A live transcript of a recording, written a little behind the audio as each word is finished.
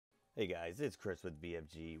Hey guys, it's Chris with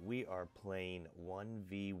VFG. We are playing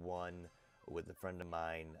 1v1 with a friend of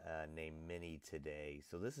mine named Minnie today.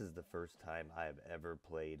 So this is the first time I have ever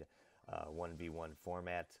played 1v1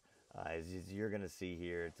 format. As you're going to see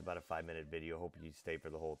here, it's about a 5-minute video. Hope you stay for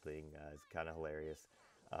the whole thing. It's kind of hilarious.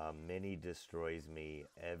 Minnie destroys me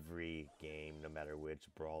every game, no matter which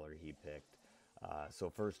brawler he picked. So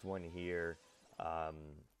first one here,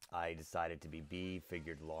 I decided to be B,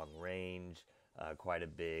 figured long range. Quite a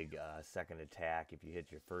big second attack. If you hit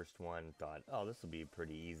your first one, thought, oh, this will be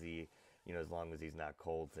pretty easy, you know, as long as he's not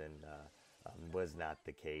Colt, and was not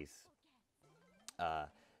the case.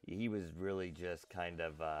 He was really just kind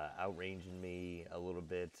of outranging me a little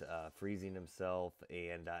bit, freezing himself,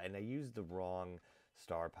 and I used the wrong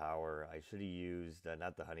star power. I should have used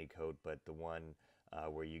not the honeycoat, but the one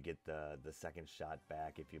where you get the second shot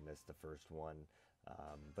back if you missed the first one.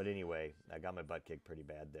 But anyway, I got my butt kicked pretty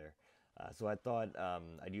bad there. So I thought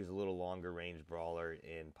I'd use a little longer range brawler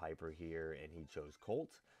in Piper here, and he chose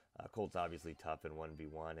Colt. Colt's obviously tough in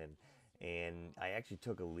 1v1, and I actually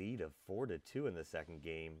took a lead of 4-2 in the second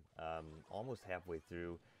game, almost halfway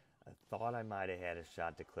through. I thought I might have had a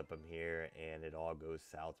shot to clip him here, and it all goes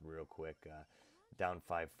south real quick. Down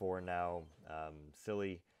 5-4 now.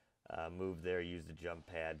 Silly move there, used the jump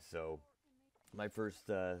pad. So my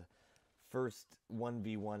first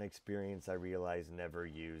 1v1 experience, I realized never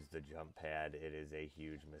use the jump pad. It is a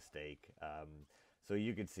huge mistake. So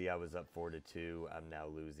you can see I was up 4-2. I'm now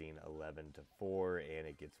losing 11-4, and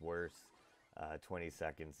it gets worse. 20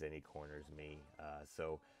 seconds and he corners me.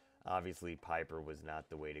 So obviously Piper was not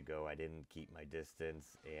the way to go. I didn't keep my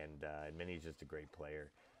distance, and Minnie's just a great player.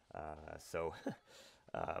 So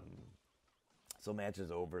match is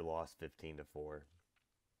over, lost 15-4.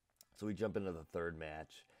 So we jump into the third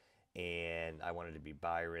match, and I wanted to be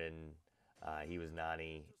Byron. He was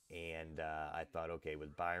Nani, and I thought, okay,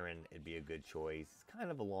 with Byron, it'd be a good choice. Kind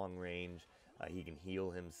of a long range. He can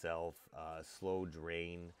heal himself, slow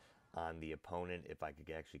drain on the opponent if I could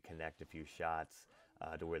actually connect a few shots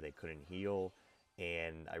to where they couldn't heal.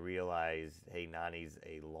 And I realized, hey, Nani's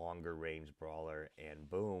a longer range brawler, and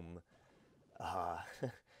boom,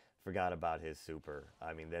 forgot about his super.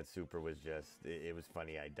 I mean, that super was just, it was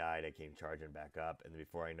funny. I died, I came charging back up, and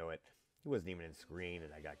before I know it, he wasn't even in screen,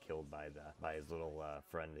 and I got killed by his little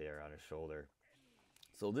friend there on his shoulder.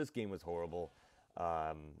 So this game was horrible.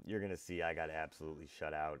 You're going to see I got absolutely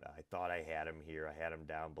shut out. I thought I had him here. I had him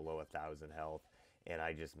down below 1,000 health, and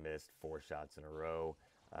I just missed 4 shots in a row.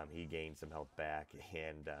 He gained some health back,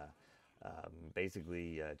 and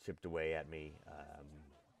basically chipped away at me,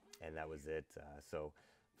 and that was it. So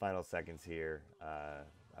final seconds here,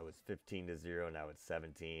 I was 15-0, now it's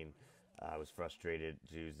 17. I was frustrated,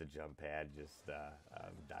 used the jump pad, just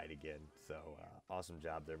died again. So awesome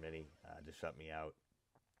job there, Minnie, to shut me out.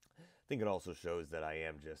 I think it also shows that I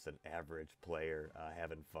am just an average player,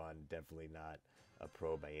 having fun, definitely not a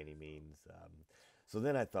pro by any means. So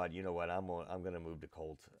then I thought, you know what, I'm going to move to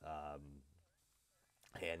Colt.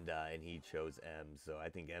 And he chose Ems. So I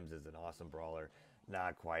think Ems is an awesome brawler.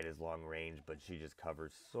 Not quite as long range, but she just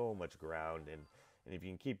covers so much ground. And if you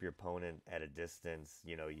can keep your opponent at a distance,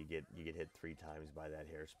 you know, you get hit 3 times by that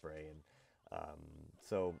hairspray. And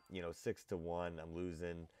so, you know, 6-1, I'm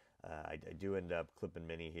losing. I do end up clipping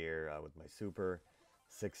Minnie here with my super.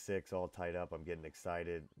 6-6, all tied up. I'm getting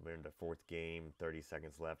excited. We're in the 4th game, 30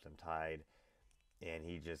 seconds left. I'm tied. And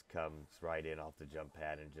he just comes right in off the jump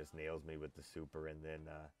pad and just nails me with the super, and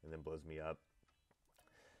then blows me up.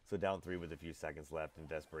 So down 3 with a few seconds left. In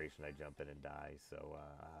desperation, I jump in and die. So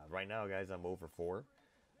right now, guys, I'm over 4.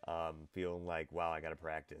 Feeling like, wow, I got to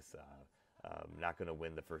practice. Not going to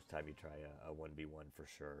win the first time you try a 1v1 for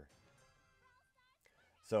sure.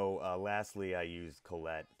 So lastly, I used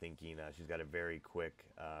Colette, thinking she's got a very quick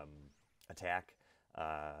attack.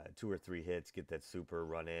 2 or 3 hits, get that super,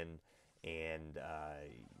 run in. And,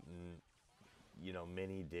 you know,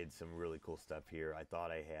 Minnie did some really cool stuff here. I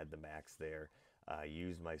thought I had the max there.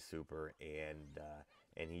 Used my super,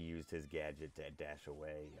 and he used his gadget to dash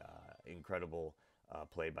away. Incredible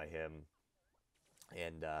play by him.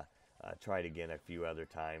 And tried again a few other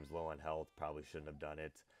times, low on health. Probably shouldn't have done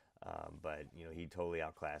it. But, you know, he totally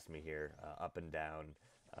outclassed me here, up and down,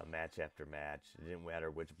 match after match. It didn't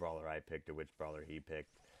matter which brawler I picked or which brawler he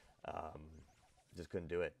picked. Just couldn't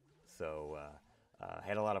do it. So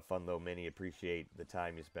had a lot of fun, though. Minnie, appreciate the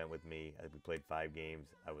time you spent with me. We played 5 games.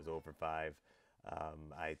 I was 0 for 5.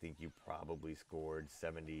 I think you probably scored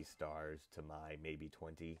 70 stars to my maybe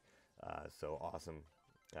 20. So awesome.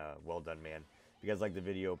 Well done, man. If you guys like the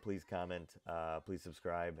video, please comment, please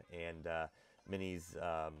subscribe, and Minnie's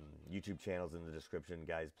YouTube channel's in the description.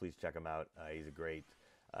 Guys, please check him out. He's a great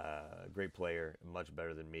Great player, much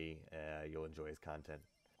better than me. You'll enjoy his content.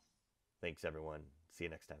 Thanks, everyone. See you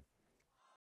next time.